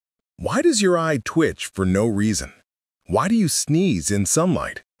Why does your eye twitch for no reason? Why do you sneeze in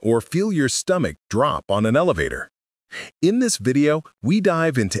sunlight or feel your stomach drop on an elevator? In this video, we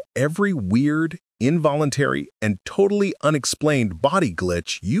dive into every weird, involuntary, and totally unexplained body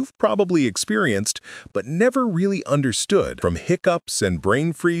glitch you've probably experienced but never really understood. From hiccups and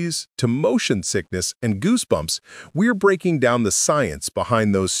brain freeze to motion sickness and goosebumps, we're breaking down the science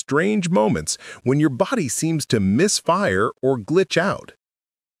behind those strange moments when your body seems to misfire or glitch out.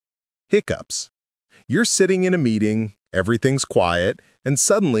 Hiccups. You're sitting in a meeting, everything's quiet, and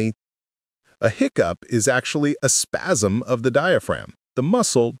suddenly, a hiccup is actually a spasm of the diaphragm, the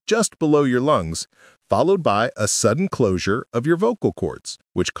muscle just below your lungs, followed by a sudden closure of your vocal cords,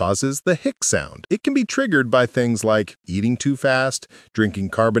 which causes the hic sound. It can be triggered by things like eating too fast, drinking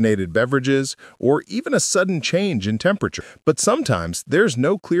carbonated beverages, or even a sudden change in temperature. But sometimes there's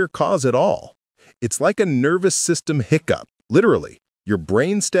no clear cause at all. It's like a nervous system hiccup, literally. Your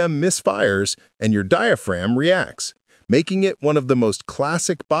brainstem misfires and your diaphragm reacts, making it one of the most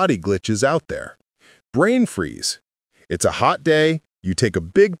classic body glitches out there. Brain freeze. It's a hot day, you take a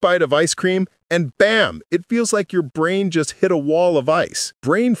big bite of ice cream, and bam! It feels like your brain just hit a wall of ice.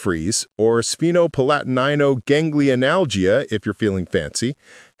 Brain freeze, or sphenopalatinoganglionalgia if you're feeling fancy,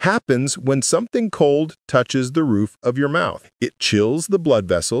 happens when something cold touches the roof of your mouth. It chills the blood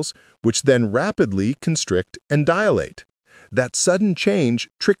vessels, which then rapidly constrict and dilate. That sudden change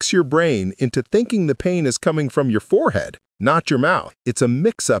tricks your brain into thinking the pain is coming from your forehead, not your mouth. It's a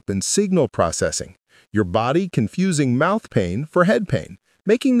mix-up in signal processing, your body confusing mouth pain for head pain,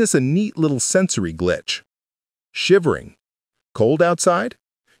 making this a neat little sensory glitch. Shivering. Cold outside?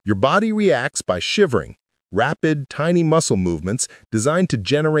 Your body reacts by shivering, rapid, tiny muscle movements designed to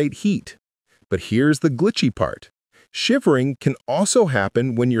generate heat. But here's the glitchy part. Shivering can also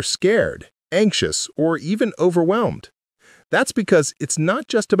happen when you're scared, anxious, or even overwhelmed. That's because it's not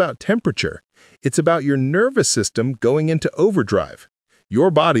just about temperature, it's about your nervous system going into overdrive. Your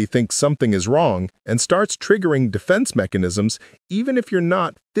body thinks something is wrong and starts triggering defense mechanisms even if you're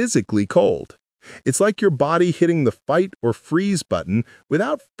not physically cold. It's like your body hitting the fight or freeze button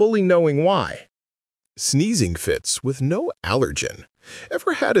without fully knowing why. Sneezing fits with no allergen.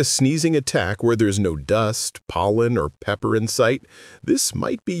 Ever had a sneezing attack where there's no dust, pollen, or pepper in sight? This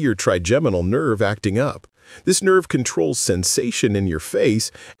might be your trigeminal nerve acting up. This nerve controls sensation in your face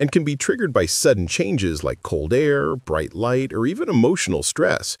and can be triggered by sudden changes like cold air, bright light, or even emotional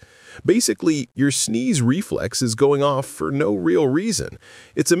stress. Basically, your sneeze reflex is going off for no real reason.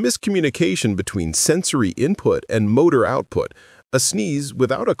 It's a miscommunication between sensory input and motor output, a sneeze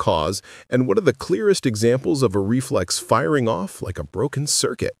without a cause, and one of the clearest examples of a reflex firing off like a broken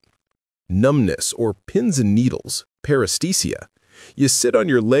circuit. Numbness or pins and needles, paresthesia. You sit on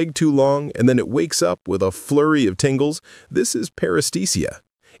your leg too long and then it wakes up with a flurry of tingles. This is paresthesia.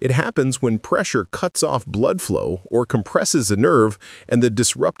 It happens when pressure cuts off blood flow or compresses a nerve and the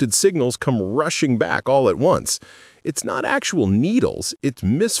disrupted signals come rushing back all at once. It's not actual needles, it's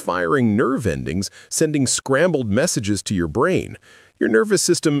misfiring nerve endings sending scrambled messages to your brain. Your nervous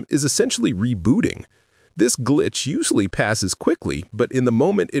system is essentially rebooting. This glitch usually passes quickly, but in the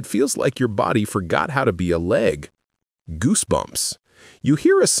moment it feels like your body forgot how to be a leg. Goosebumps. You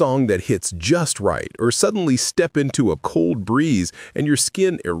hear a song that hits just right or suddenly step into a cold breeze and your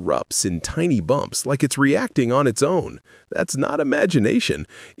skin erupts in tiny bumps like it's reacting on its own. That's not imagination.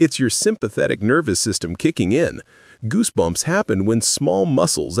 It's your sympathetic nervous system kicking in. Goosebumps happen when small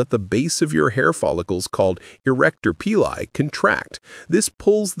muscles at the base of your hair follicles called erector pili contract. This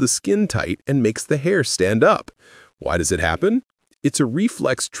pulls the skin tight and makes the hair stand up. Why does it happen? It's a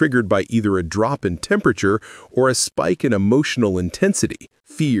reflex triggered by either a drop in temperature or a spike in emotional intensity,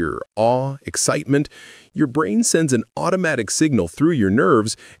 fear, awe, excitement. Your brain sends an automatic signal through your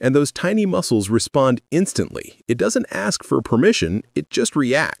nerves, and those tiny muscles respond instantly. It doesn't ask for permission, it just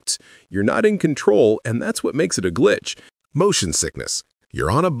reacts. You're not in control, and that's what makes it a glitch. Motion sickness. You're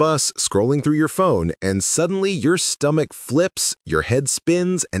on a bus scrolling through your phone and suddenly your stomach flips, your head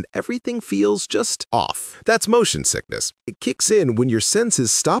spins, and everything feels just off. That's motion sickness. It kicks in when your senses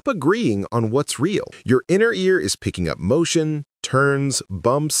stop agreeing on what's real. Your inner ear is picking up motion, turns,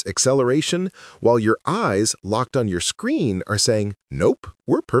 bumps, acceleration, while your eyes locked on your screen are saying, "Nope,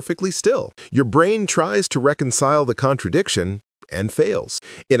 we're perfectly still." Your brain tries to reconcile the contradiction and fails.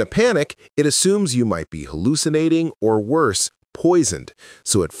 In a panic, it assumes you might be hallucinating or worse, poisoned,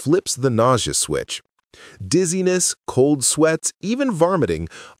 so it flips the nausea switch. Dizziness, cold sweats, even vomiting,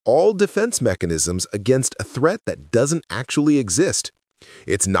 all defense mechanisms against a threat that doesn't actually exist.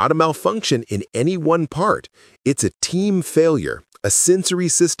 It's not a malfunction in any one part. It's a team failure, a sensory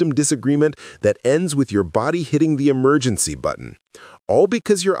system disagreement that ends with your body hitting the emergency button. all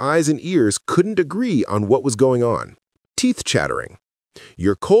because your eyes and ears couldn't agree on what was going on. Teeth chattering.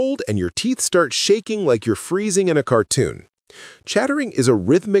 You're cold and your teeth start shaking like you're freezing in a cartoon. Chattering is a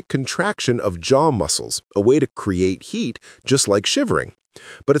rhythmic contraction of jaw muscles, a way to create heat, just like shivering.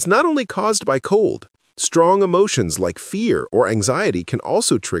 But it's not only caused by cold. Strong emotions like fear or anxiety can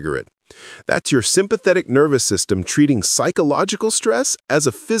also trigger it. That's your sympathetic nervous system treating psychological stress as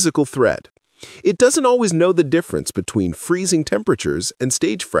a physical threat. It doesn't always know the difference between freezing temperatures and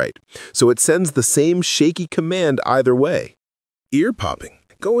stage fright, so it sends the same shaky command either way. Ear popping.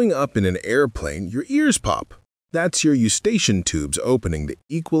 Going up in an airplane, your ears pop. That's your eustachian tubes opening to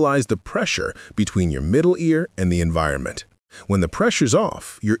equalize the pressure between your middle ear and the environment. When the pressure's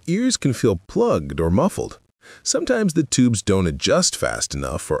off, your ears can feel plugged or muffled. Sometimes the tubes don't adjust fast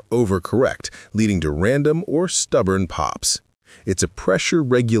enough or overcorrect, leading to random or stubborn pops. It's a pressure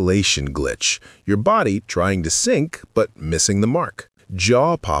regulation glitch, your body trying to sync but missing the mark.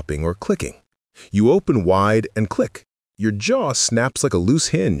 Jaw popping or clicking. You open wide and click. Your jaw snaps like a loose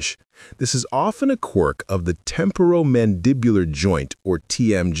hinge. This is often a quirk of the temporomandibular joint, or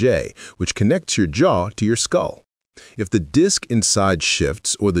TMJ, which connects your jaw to your skull. If the disc inside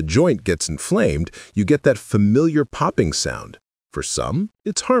shifts or the joint gets inflamed, you get that familiar popping sound. For some,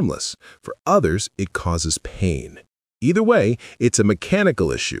 it's harmless. For others, it causes pain. Either way, it's a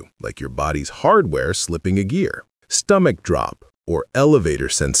mechanical issue, like your body's hardware slipping a gear. Stomach drop, or elevator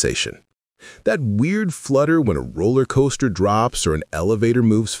sensation. That weird flutter when a roller coaster drops or an elevator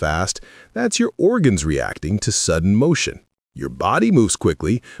moves fast, that's your organs reacting to sudden motion. Your body moves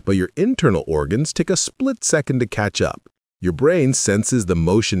quickly, but your internal organs take a split second to catch up. Your brain senses the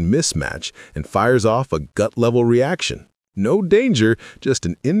motion mismatch and fires off a gut-level reaction. No danger, just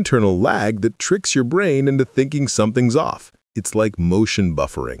an internal lag that tricks your brain into thinking something's off. It's like motion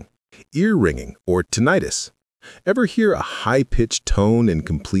buffering. Ear ringing, or tinnitus. Ever hear a high-pitched tone in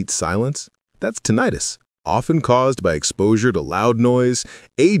complete silence? That's tinnitus, often caused by exposure to loud noise,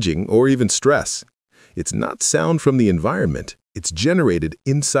 aging, or even stress. It's not sound from the environment, it's generated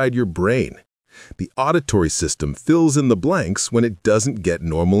inside your brain. The auditory system fills in the blanks when it doesn't get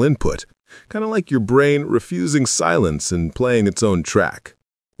normal input, kind of like your brain refusing silence and playing its own track.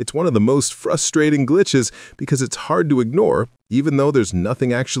 It's one of the most frustrating glitches because it's hard to ignore, even though there's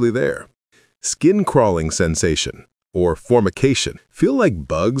nothing actually there. Skin crawling sensation, or formication. Feel like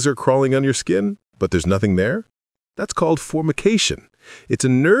bugs are crawling on your skin, but there's nothing there? That's called formication. It's a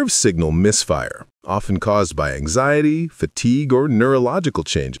nerve signal misfire, often caused by anxiety, fatigue, or neurological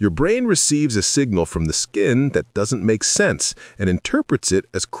change. Your brain receives a signal from the skin that doesn't make sense and interprets it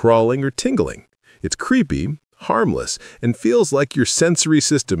as crawling or tingling. It's creepy, harmless, and feels like your sensory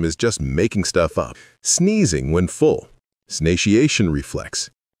system is just making stuff up. Sneezing when full. Snatiation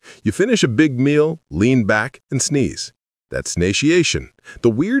reflex. You finish a big meal, lean back, and sneeze. That's snatiation,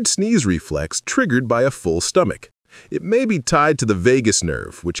 the weird sneeze reflex triggered by a full stomach. It may be tied to the vagus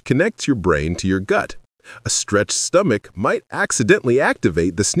nerve, which connects your brain to your gut. A stretched stomach might accidentally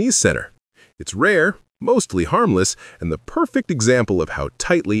activate the sneeze center. It's rare, mostly harmless, and the perfect example of how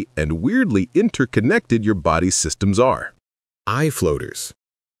tightly and weirdly interconnected your body's systems are. Eye floaters.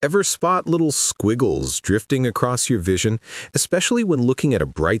 Ever spot little squiggles drifting across your vision, especially when looking at a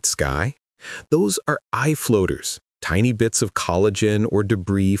bright sky? Those are eye floaters, tiny bits of collagen or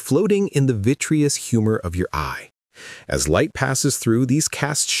debris floating in the vitreous humor of your eye. As light passes through, these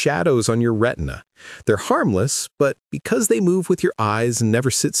cast shadows on your retina. They're harmless, but because they move with your eyes and never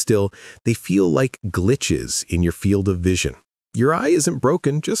sit still, they feel like glitches in your field of vision. Your eye isn't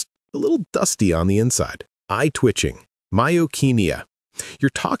broken, just a little dusty on the inside. Eye twitching, myokemia. You're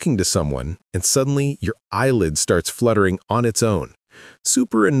talking to someone, and suddenly your eyelid starts fluttering on its own.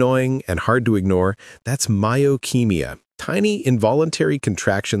 Super annoying and hard to ignore, that's myokemia, tiny involuntary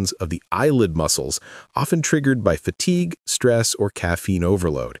contractions of the eyelid muscles, often triggered by fatigue, stress, or caffeine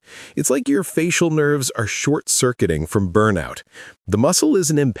overload. It's like your facial nerves are short-circuiting from burnout. The muscle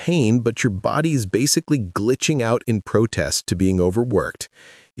isn't in pain, but your body's basically glitching out in protest to being overworked.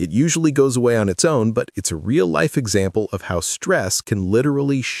 It usually goes away on its own, but it's a real-life example of how stress can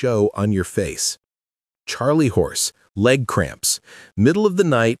literally show on your face. Charley Horse, leg cramps. Middle of the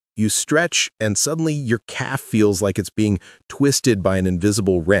night, you stretch, and suddenly your calf feels like it's being twisted by an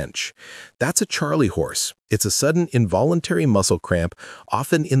invisible wrench. That's a Charley horse. It's a sudden involuntary muscle cramp,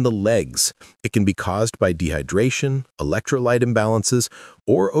 often in the legs. It can be caused by dehydration, electrolyte imbalances,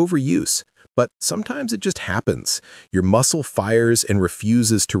 or overuse. But sometimes it just happens. Your muscle fires and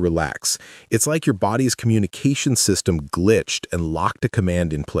refuses to relax. It's like your body's communication system glitched and locked a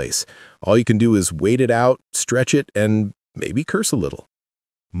command in place. All you can do is wait it out, stretch it, and maybe curse a little.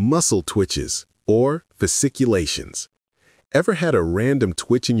 Muscle twitches, or fasciculations. Ever had a random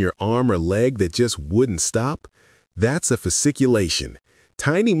twitch in your arm or leg that just wouldn't stop? That's a fasciculation,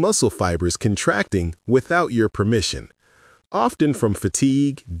 tiny muscle fibers contracting without your permission, often from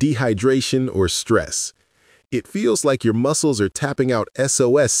fatigue, dehydration, or stress. It feels like your muscles are tapping out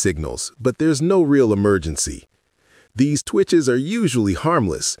SOS signals, but there's no real emergency. These twitches are usually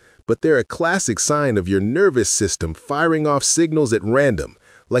harmless, but they're a classic sign of your nervous system firing off signals at random,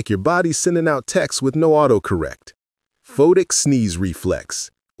 like your body sending out texts with no autocorrect. Photic sneeze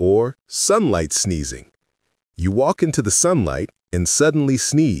reflex, or sunlight sneezing. You walk into the sunlight and suddenly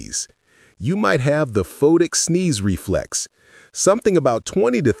sneeze. You might have the photic sneeze reflex. Something about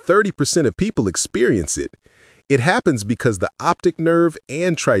 20 to 30% of people experience it. It happens because the optic nerve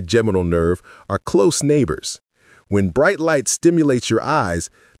and trigeminal nerve are close neighbors. When bright light stimulates your eyes,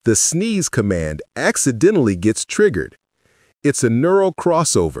 the sneeze command accidentally gets triggered. It's a neural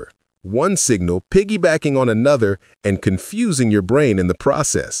crossover, one signal piggybacking on another and confusing your brain in the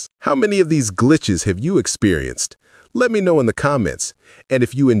process. How many of these glitches have you experienced? Let me know in the comments. And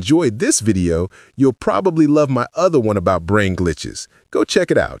if you enjoyed this video, you'll probably love my other one about brain glitches. Go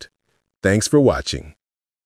check it out. Thanks for watching.